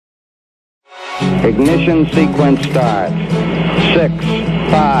Ignition sequence start. 6,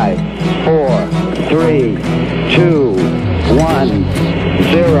 5, 4, 3, 2, 1,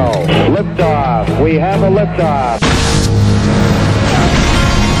 0. Liftoff. We have a liftoff.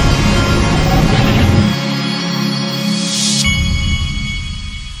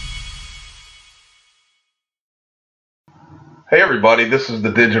 Hey everybody, this is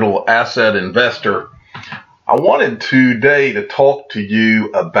the Digital Asset Investor. I wanted today to talk to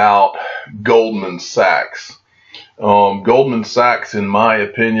you about Goldman Sachs. Goldman Sachs, in my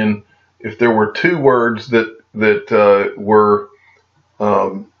opinion, if there were two words that were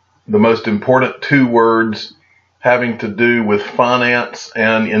the most important two words having to do with finance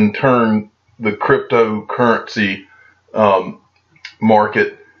and in turn the cryptocurrency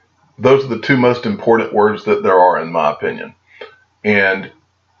market, those are the two most important words that there are, in my opinion. And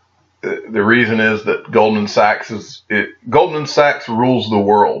the reason is that Goldman Sachs rules the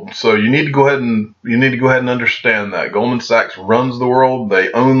world. So you need to go ahead and understand that Goldman Sachs runs the world.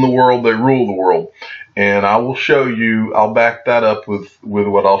 They own the world. They rule the world. And I will show you. I'll back that up with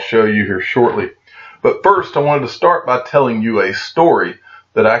what I'll show you here shortly. But first, I wanted to start by telling you a story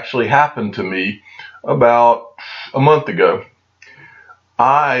that actually happened to me about a month ago.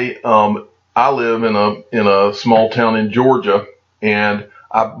 I live in a small town in Georgia.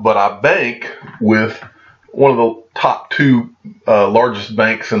 But I bank with one of the top two largest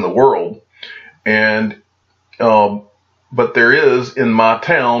banks in the world, but there is in my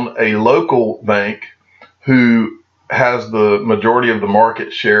town a local bank who has the majority of the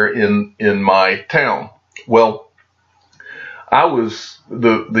market share in my town. Well, I was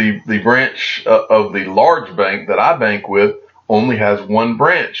the branch of the large bank that I bank with only has one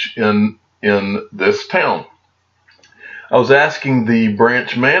branch in this town. I was asking the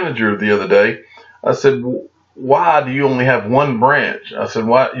branch manager the other day, I said, why do you only have one branch? I said,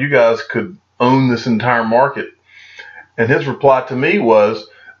 why, you guys could own this entire market. And his reply to me was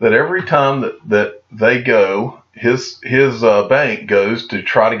that every time that they go, his bank goes to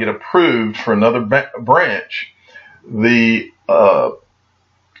try to get approved for another branch, the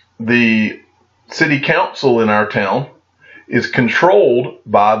city council in our town is controlled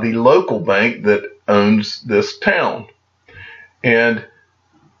by the local bank that owns this town. And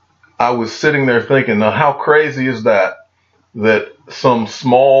I was sitting there thinking, now how crazy is that some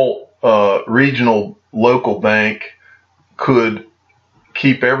small regional local bank could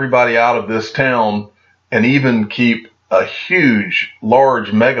keep everybody out of this town and even keep a huge,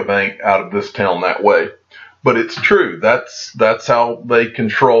 large mega bank out of this town that way. But it's true. That's how they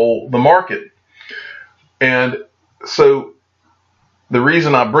control the market. And so the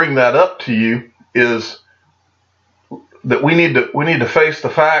reason I bring that up to you is that we need to face the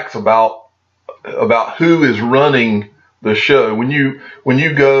facts about who is running the show. When you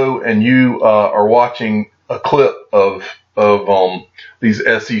go and you are watching a clip of these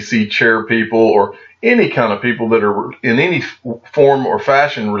SEC chair people or any kind of people that are in any form or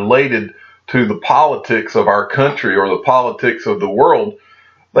fashion related to the politics of our country or the politics of the world,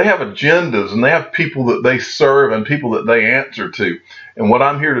 they have agendas and they have people that they serve and people that they answer to. And what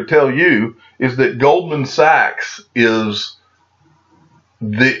I'm here to tell you is that Goldman Sachs is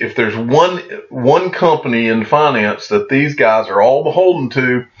if there's one company in finance that these guys are all beholden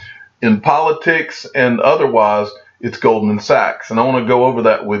to in politics and otherwise, it's Goldman Sachs. And I want to go over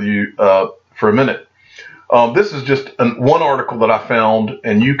that with you for a minute. This is just one article that I found,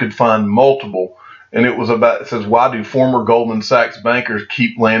 and you could find multiple. And it says, why do former Goldman Sachs bankers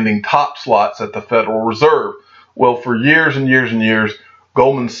keep landing top slots at the Federal Reserve? Well, for years and years and years,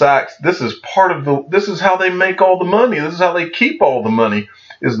 Goldman Sachs, this is how they make all the money. This is how they keep all the money,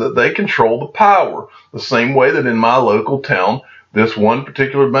 is that they control the power. The same way that in my local town, this one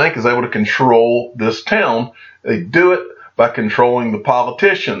particular bank is able to control this town. They do it by controlling the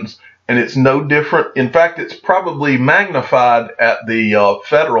politicians. And it's no different. In fact, it's probably magnified at the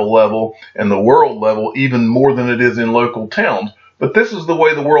federal level and the world level even more than it is in local towns. But this is the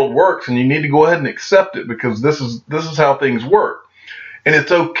way the world works, and you need to go ahead and accept it because this is how things work. And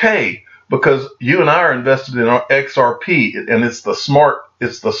it's okay because you and I are invested in our XRP, and it's the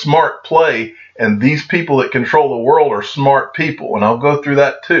smart play. And these people that control the world are smart people, and I'll go through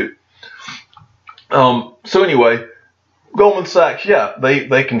that too. So anyway. Goldman Sachs, yeah,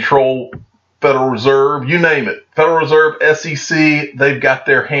 they control Federal Reserve, you name it. Federal Reserve, SEC, they've got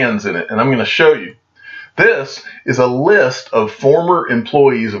their hands in it, and I'm going to show you. This is a list of former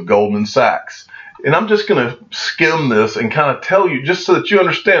employees of Goldman Sachs, and I'm just going to skim this and kind of tell you, just so that you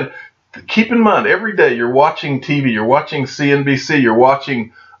understand. Keep in mind, every day you're watching TV, you're watching CNBC, you're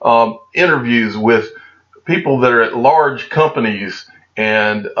watching interviews with people that are at large companies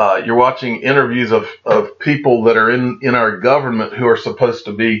and you're watching interviews of people that are in our government who are supposed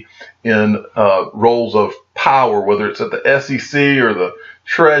to be in roles of power, whether it's at the SEC or the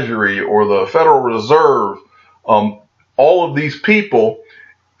Treasury or the Federal Reserve, all of these people.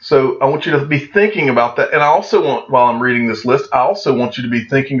 So I want you to be thinking about that. And I also want, while I'm reading this list, I also want you to be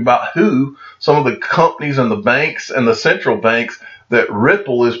thinking about who some of the companies and the banks and the central banks that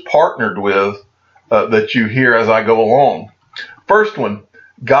Ripple is partnered with that you hear as I go along. First one,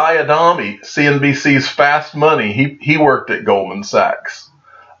 Guy Adami, CNBC's Fast Money. He worked at Goldman Sachs.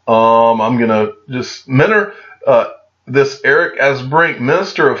 I'm going to just mention this Erik Asbrink,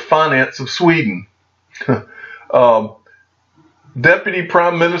 Minister of Finance of Sweden. Deputy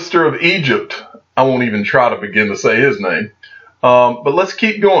Prime Minister of Egypt. I won't even try to begin to say his name. But let's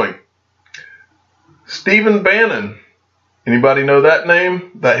keep going. Stephen Bannon. Anybody know that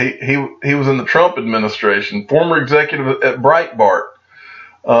name? That he was in the Trump administration. Former executive at Breitbart.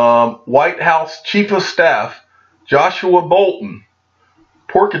 White House Chief of Staff Joshua Bolten.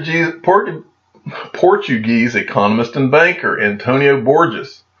 Portuguese economist and banker Antonio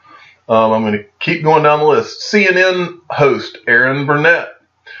Borges. I'm going to keep going down the list. CNN host Aaron Burnett.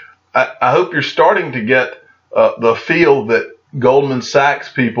 I hope you're starting to get the feel that Goldman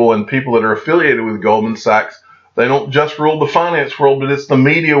Sachs people and people that are affiliated with Goldman Sachs, they don't just rule the finance world, but it's the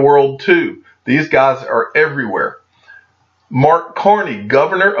media world too. These guys are everywhere. Mark Carney,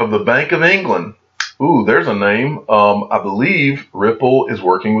 governor of the Bank of England. Ooh, there's a name. I believe Ripple is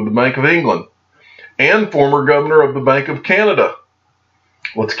working with the Bank of England. And former governor of the Bank of Canada.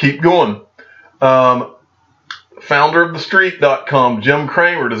 Let's keep going. Founder of TheStreet.com, Jim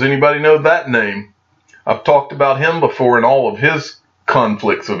Cramer. Does anybody know that name? I've talked about him before in all of his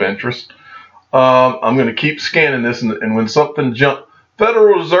conflicts of interest. I'm going to keep scanning this, and when something jumps,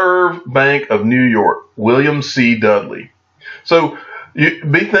 Federal Reserve Bank of New York, William C. Dudley. So you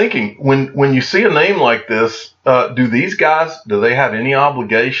be thinking, when you see a name like this, do these guys, do they have any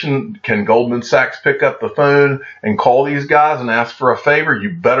obligation? Can Goldman Sachs pick up the phone and call these guys and ask for a favor?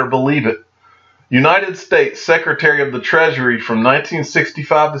 You better believe it. United States Secretary of the Treasury from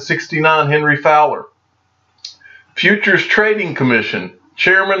 1965 to 69, Henry Fowler. Futures Trading Commission,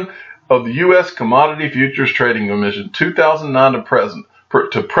 Chairman of the U.S. Commodity Futures Trading Commission, 2009 to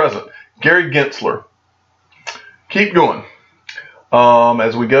present, Gary Gensler. Keep going.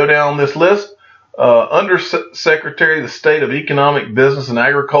 As we go down this list, Undersecretary of the State of Economic, Business, and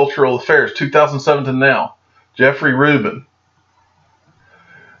Agricultural Affairs, 2007 to now, Jeffrey Rubin.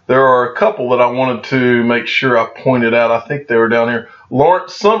 There are a couple that I wanted to make sure I pointed out. I think they were down here.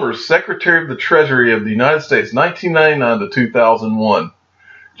 Lawrence Summers, Secretary of the Treasury of the United States, 1999 to 2001.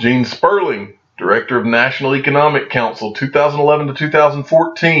 Gene Sperling, Director of National Economic Council, 2011 to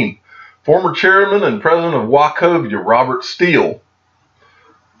 2014. Former Chairman and President of Wachovia, Robert Steele.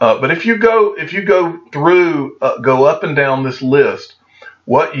 But if you go through, go up and down this list,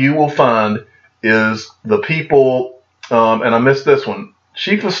 what you will find is the people, and I missed this one,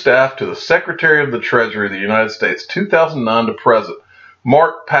 Chief of Staff to the Secretary of the Treasury of the United States, 2009 to present,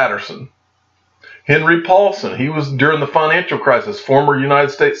 Mark Patterson. Henry Paulson, he was during the financial crisis, former United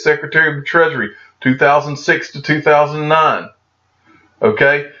States Secretary of the Treasury, 2006 to 2009.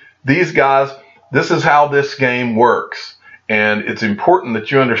 Okay, these guys, this is how this game works. And it's important that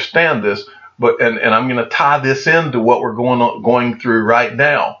you understand this, and I'm going to tie this into what we're going through right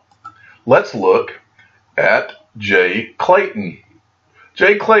now. Let's look at Jay Clayton.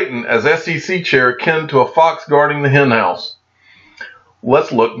 Jay Clayton, as SEC chair, akin to a fox guarding the henhouse.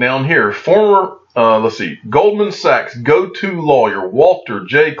 Let's look down here. Former, Goldman Sachs go-to lawyer Walter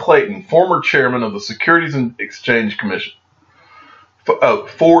J. Clayton, former chairman of the Securities and Exchange Commission.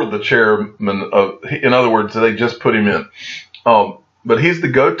 For the chairman of, in other words, they just put him in. But he was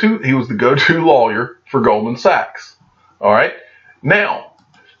the go-to lawyer for Goldman Sachs. All right. Now,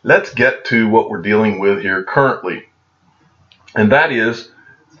 let's get to what we're dealing with here currently. And that is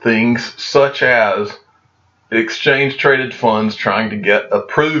things such as exchange traded funds trying to get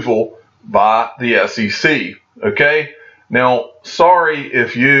approval by the SEC. Okay. Now, sorry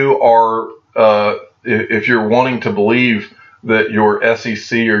if you are, if you're wanting to believe that your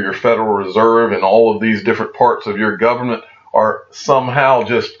SEC or your Federal Reserve and all of these different parts of your government are somehow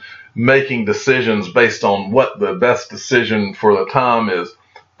just making decisions based on what the best decision for the time is.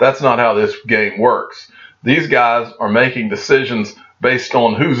 That's not how this game works. These guys are making decisions based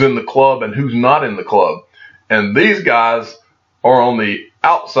on who's in the club and who's not in the club. And these guys are on the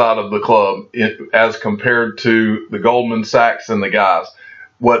outside of the club as compared to the Goldman Sachs and the guys.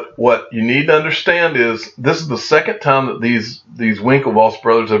 What you need to understand is this is the second time that these Winklevoss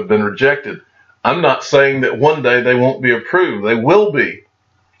brothers have been rejected. I'm not saying that one day they won't be approved. They will be.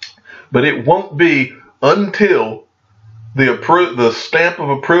 But it won't be until the stamp of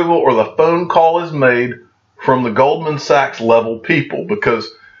approval or the phone call is made from the Goldman Sachs level people,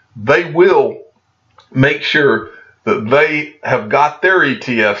 because they will make sure that they have got their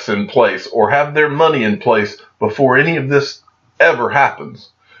ETFs in place or have their money in place before any of this ever happens.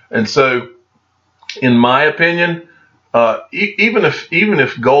 And so, in my opinion, even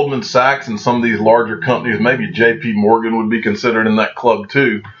if Goldman Sachs and some of these larger companies, maybe JP Morgan would be considered in that club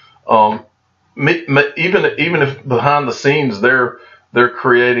too, even if behind the scenes they're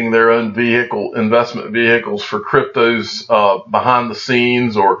creating their own investment vehicles for cryptos behind the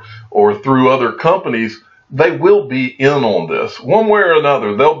scenes or through other companies, they will be in on this. One way or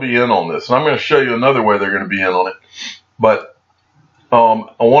another, they'll be in on this. And I'm going to show you another way they're going to be in on it. But I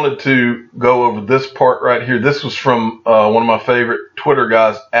wanted to go over this part right here. This was from one of my favorite Twitter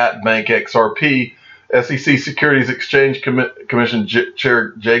guys, @BankXRP. SEC Securities Exchange Commission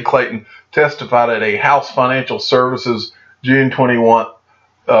Chair Jay Clayton testified at a House Financial Services June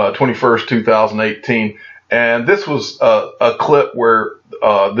 21st, 2018. And this was a clip where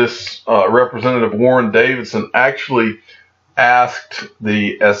this Representative Warren Davidson actually asked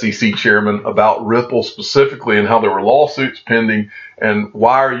the SEC chairman about Ripple specifically and how there were lawsuits pending and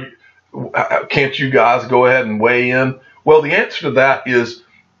can't you guys go ahead and weigh in? Well, the answer to that is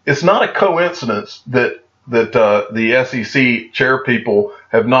it's not a coincidence that the SEC chair people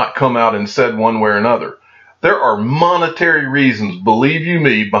have not come out and said one way or another. There are monetary reasons, believe you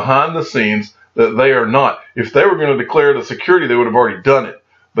me, behind the scenes that they are not. If they were going to declare it a security, they would have already done it.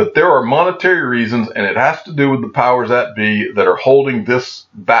 But there are monetary reasons, and it has to do with the powers that be that are holding this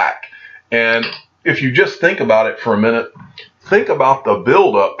back. And if you just think about it for a minute, think about the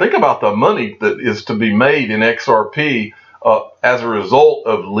buildup, think about the money that is to be made in XRP as a result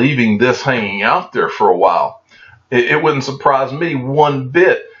of leaving this hanging out there for a while. It wouldn't surprise me one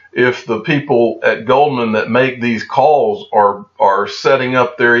bit if the people at Goldman that make these calls are setting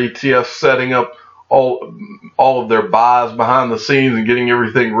up their ETFs, setting up all of their buys behind the scenes and getting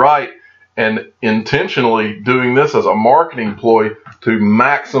everything right, and intentionally doing this as a marketing ploy to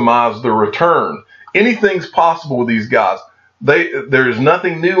maximize the return. Anything's possible with these guys. There is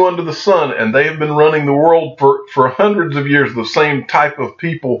nothing new under the sun, and they have been running the world for hundreds of years, the same type of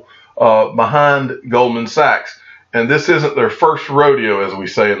people behind Goldman Sachs. And this isn't their first rodeo, as we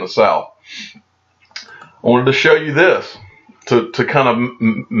say in the South. I wanted to show you this to kind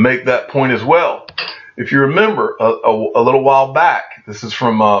of make that point as well. If you remember a little while back, this is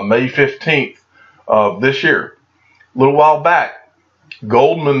from May 15th of this year, a little while back,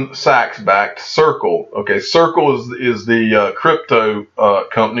 Goldman Sachs backed Circle. Okay, Circle is the crypto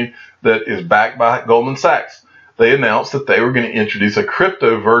company that is backed by Goldman Sachs. They announced that they were going to introduce a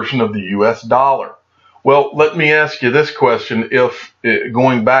crypto version of the US dollar. Well, let me ask you this question. If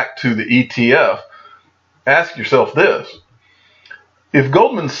going back to the ETF, ask yourself this. If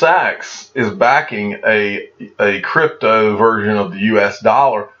Goldman Sachs is backing a crypto version of the US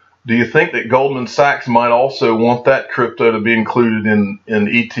dollar, do you think that Goldman Sachs might also want that crypto to be included in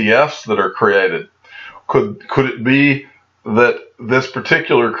ETFs that are created? Could it be that this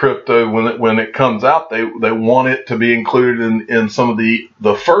particular crypto, when it comes out, they want it to be included in some of the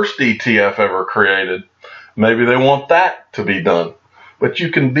first ETF ever created? Maybe they want that to be done. But you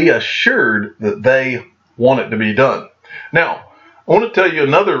can be assured that they want it to be done. Now, I want to tell you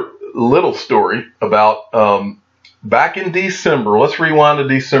another little story about back in December. Let's rewind to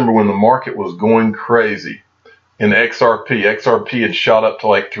December when the market was going crazy in XRP. XRP had shot up to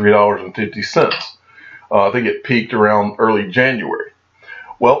like $3.50. I think it peaked around early January.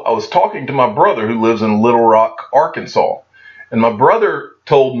 Well, I was talking to my brother who lives in Little Rock, Arkansas. And my brother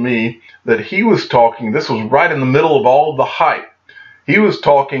told me that he was talking, this was right in the middle of all of the hype. He was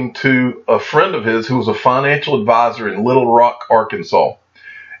talking to a friend of his who was a financial advisor in Little Rock, Arkansas.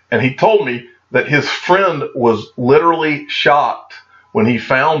 And he told me that his friend was literally shocked when he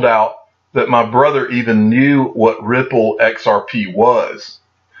found out that my brother even knew what Ripple XRP was.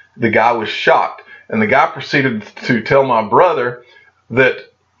 The guy was shocked. And the guy proceeded to tell my brother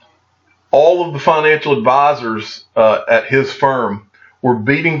that all of the financial advisors at his firm were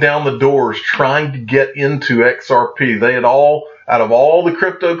beating down the doors trying to get into XRP. They had all, out of all the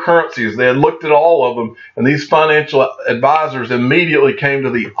cryptocurrencies, they had looked at all of them, and these financial advisors immediately came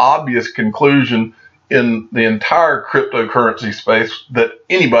to the obvious conclusion in the entire cryptocurrency space that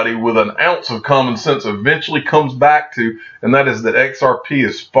anybody with an ounce of common sense eventually comes back to, and that is that XRP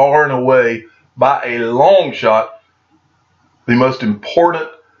is far and away, by a long shot, the most important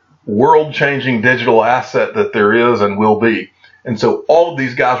world-changing digital asset that there is and will be. And so all of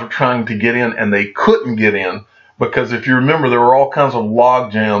these guys were trying to get in, and they couldn't get in because if you remember, there were all kinds of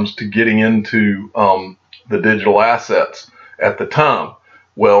log jams to getting into the digital assets at the time.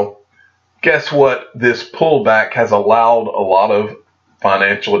 Well, guess what? This pullback has allowed a lot of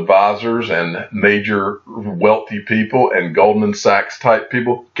financial advisors and major wealthy people and Goldman Sachs type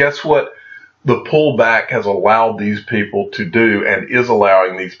people. Guess what? The pullback has allowed these people to do and is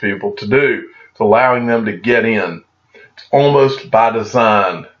allowing these people to do. It's allowing them to get in. It's almost by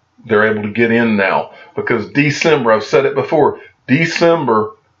design. They're able to get in now because December, I've said it before,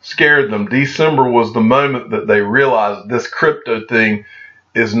 December scared them. December was the moment that they realized this crypto thing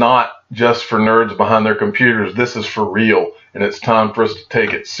is not just for nerds behind their computers. This is for real, and it's time for us to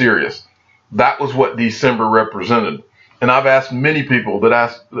take it serious. That was what December represented. And I've asked many people that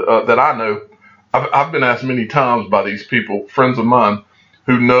I know. I've been asked many times by these people, friends of mine,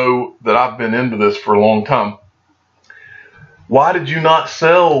 who know that I've been into this for a long time. Why did you not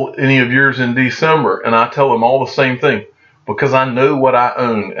sell any of yours in December? And I tell them all the same thing. Because I know what I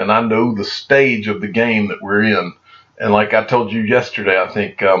own and I know the stage of the game that we're in. And like I told you yesterday, I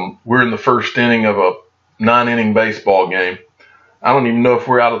think we're in the first inning of a 9-inning baseball game. I don't even know if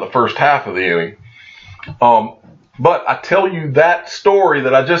we're out of the first half of the inning. But I tell you that story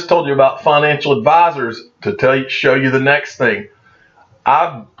that I just told you about financial advisors to show you the next thing.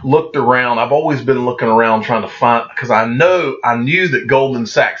 I've looked around. I've always been looking around trying to find, because I knew that Goldman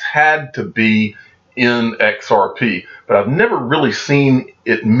Sachs had to be in XRP, but I've never really seen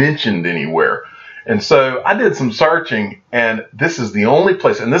it mentioned anywhere. And so I did some searching, and this is the only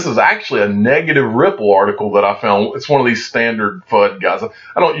place, and this is actually a negative Ripple article that I found. It's one of these standard FUD guys.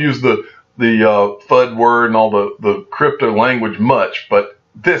 I don't use the FUD word and all the crypto language much, but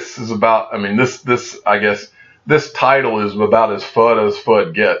this is about, I mean, I guess this title is about as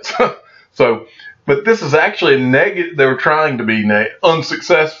FUD gets. So, but this is actually a negative. They were trying to be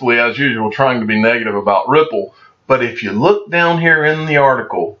unsuccessfully, as usual, trying to be negative about Ripple. But if you look down here in the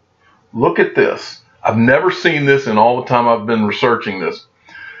article, look at this. I've never seen this in all the time I've been researching this.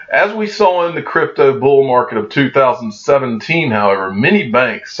 As we saw in the crypto bull market of 2017, however, many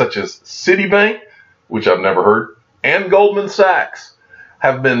banks such as Citibank, which I've never heard, and Goldman Sachs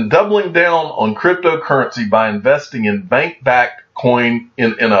have been doubling down on cryptocurrency by investing in bank-backed coin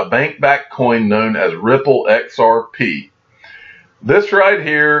in a bank-backed coin known as Ripple XRP. This right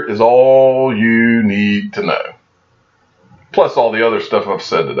here is all you need to know, plus all the other stuff I've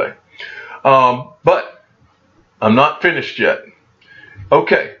said today. But I'm not finished yet.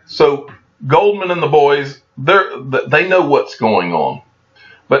 Okay, so Goldman and the boys, they know what's going on.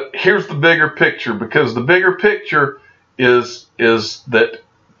 But here's the bigger picture, because the bigger picture is that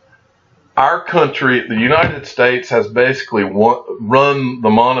our country, the United States, has basically run the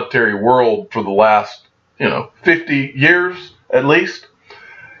monetary world for the last, 50 years at least.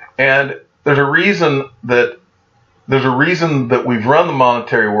 And there's a reason that we've run the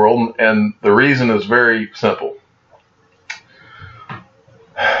monetary world, and the reason is very simple.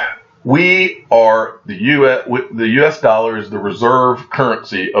 We are the U.S. dollar is the reserve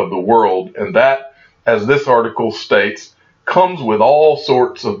currency of the world, and that, as this article states, comes with all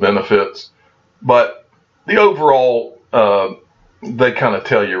sorts of benefits. But the overall, they kind of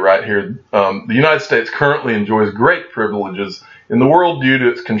tell you right here, the United States currently enjoys great privileges in the world due to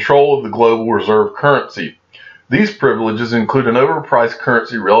its control of the global reserve currency. These privileges include an overpriced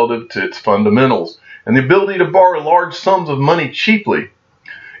currency relative to its fundamentals and the ability to borrow large sums of money cheaply.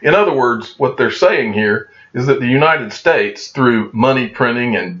 In other words, what they're saying here is that the United States, through money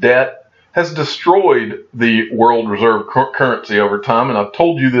printing and debt, has destroyed the world reserve currency over time, and I've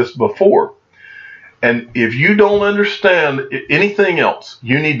told you this before. And if you don't understand anything else,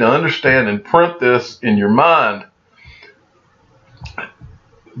 you need to understand and print this in your mind.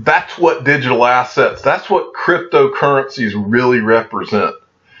 That's what digital assets, that's what cryptocurrencies really represent,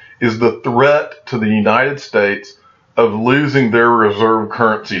 is the threat to the United States of losing their reserve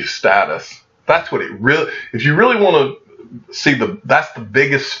currency status. That's what it really, if you really want to see that's the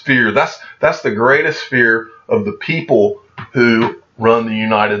biggest fear. That's the greatest fear of the people who run the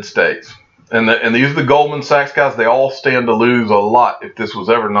United States. And these are the Goldman Sachs guys. They all stand to lose a lot if this was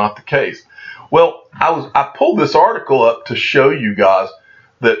ever not the case. Well, I pulled this article up to show you guys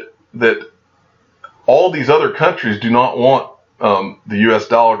that all these other countries do not want the U.S.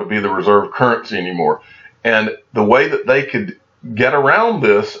 dollar to be the reserve currency anymore. And the way that they could get around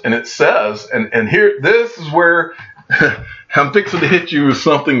this, and it says, and here, this is where I'm fixing to hit you with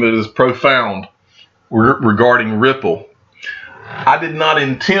something that is profound regarding Ripple. I did not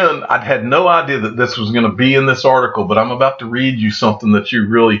intend, I had no idea that this was going to be in this article, but I'm about to read you something that you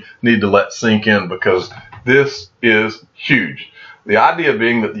really need to let sink in, because This is huge. The idea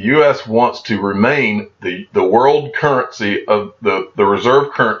being that the U.S. wants to remain the world currency of the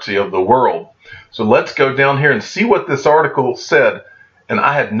reserve currency of the world. So let's go down here and see what this article said. And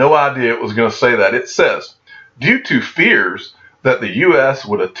I had no idea it was going to say that. It says, due to fears that the U.S.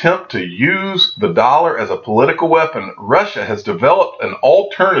 would attempt to use the dollar as a political weapon, Russia has developed an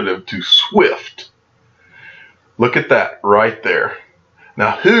alternative to SWIFT. Look at that right there.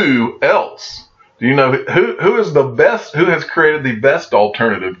 Now, who else? Do you know who is the best? Who has created the best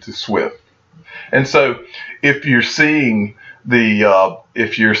alternative to SWIFT? And so, if you're seeing the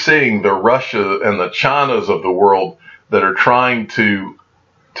Russia and the Chinas of the world that are trying to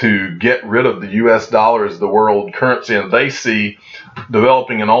get rid of the U.S. dollar as the world currency, and they see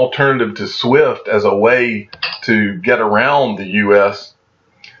developing an alternative to SWIFT as a way to get around the U.S.,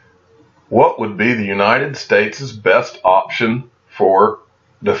 what would be the United States' best option for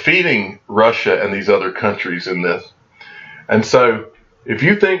defeating Russia and these other countries in this? And so if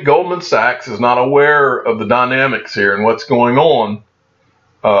you think Goldman Sachs is not aware of the dynamics here and what's going on,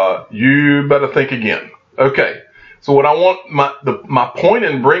 you better think again. Okay, so what I want, my point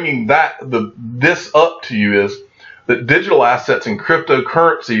in bringing this up to you is that digital assets and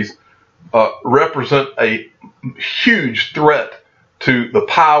cryptocurrencies represent a huge threat to the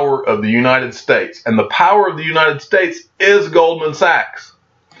power of the United States. And the power of the United States is Goldman Sachs.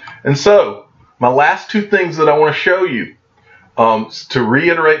 And so, my last two things that I want to show you, to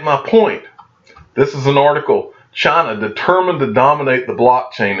reiterate my point. This is an article, China determined to dominate the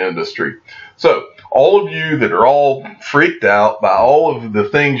blockchain industry. So, all of you that are all freaked out by all of the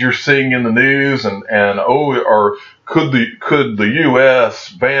things you're seeing in the news could the U.S.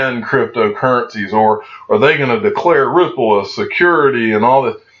 ban cryptocurrencies, or are they going to declare Ripple a security and all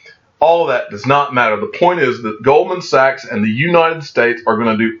this? All of that does not matter. The point is that Goldman Sachs and the United States are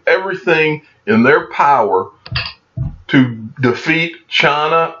going to do everything in their power to defeat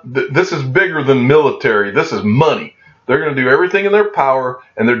China. This is bigger than military. This is money. They're going to do everything in their power,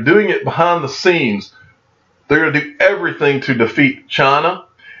 and they're doing it behind the scenes. They're going to do everything to defeat China.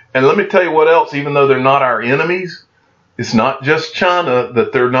 And let me tell you what else, even though they're not our enemies, it's not just China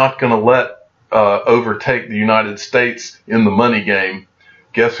that they're not going to let overtake the United States in the money game.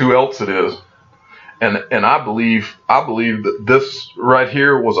 Guess who else it is? And I believe that this right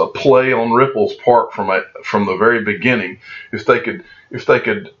here was a play on Ripple's part from the very beginning. If they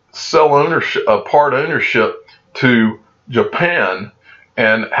could sell part ownership to Japan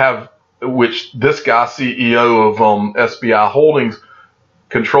and have, which this guy, CEO of SBI Holdings,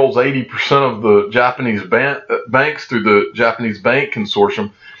 controls 80% of the Japanese banks through the Japanese Bank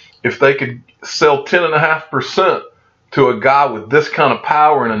Consortium. If they could sell 10.5% to a guy with this kind of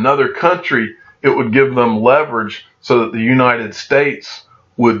power in another country, it would give them leverage so that the United States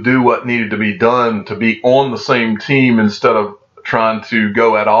would do what needed to be done to be on the same team instead of trying to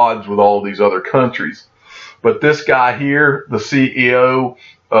go at odds with all these other countries. But this guy here, the CEO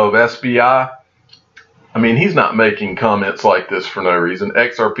of SBI, I mean, he's not making comments like this for no reason.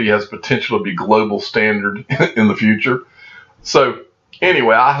 XRP has potential to be global standard in the future. So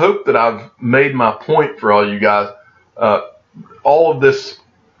anyway, I hope that I've made my point for all you guys. All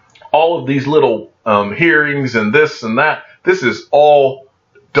of these little hearings and this and that, this is all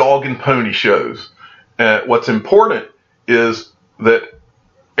dog and pony shows. What's important is that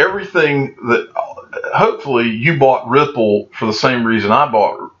everything that, hopefully you bought Ripple for the same reason I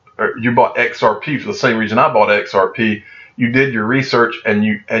bought, or you bought XRP for the same reason I bought XRP. You did your research and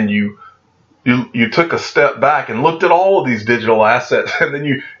you took a step back and looked at all of these digital assets, and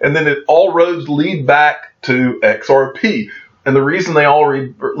then all roads lead back to XRP. And the reason they all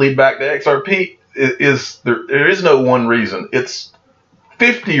lead back to XRP is there is no one reason. It's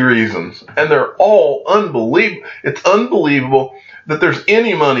 50 reasons, and they're all unbelievable. It's unbelievable that there's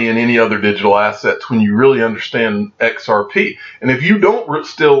any money in any other digital assets when you really understand XRP. And if you don't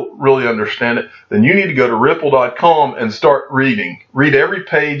still really understand it, then you need to go to Ripple.com and start reading. Read every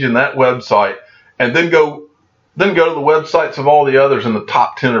page in that website, and then go to the websites of all the others in the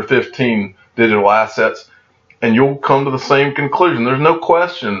top 10 or 15 digital assets, and you'll come to the same conclusion. There's no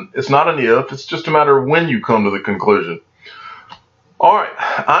question. It's not an if. It's just a matter of when you come to the conclusion. All right.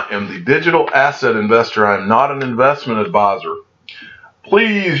 I am the digital asset investor. I am not an investment advisor.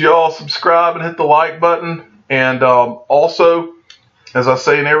 Please, y'all, subscribe and hit the like button. And also, as I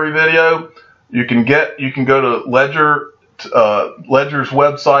say in every video, you can go to Ledger's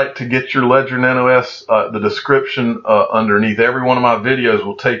website to get your Ledger Nano S. The description underneath every one of my videos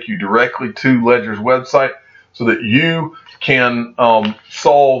will take you directly to Ledger's website, so that you can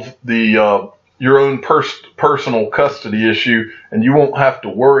solve the your own personal custody issue, and you won't have to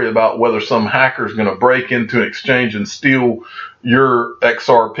worry about whether some hacker is going to break into an exchange and steal your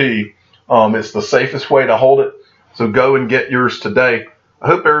XRP. It's the safest way to hold it. So go and get yours today. I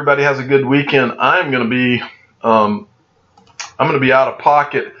hope everybody has a good weekend. I'm going to be out of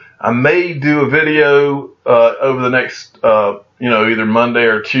pocket. I may do a video over the next either Monday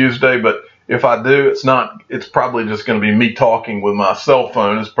or Tuesday, but if I do, it's probably just going to be me talking with my cell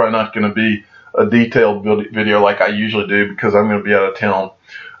phone. It's probably not going to be a detailed video like I usually do because I'm going to be out of town.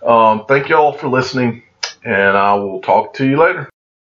 Thank you all for listening, and I will talk to you later.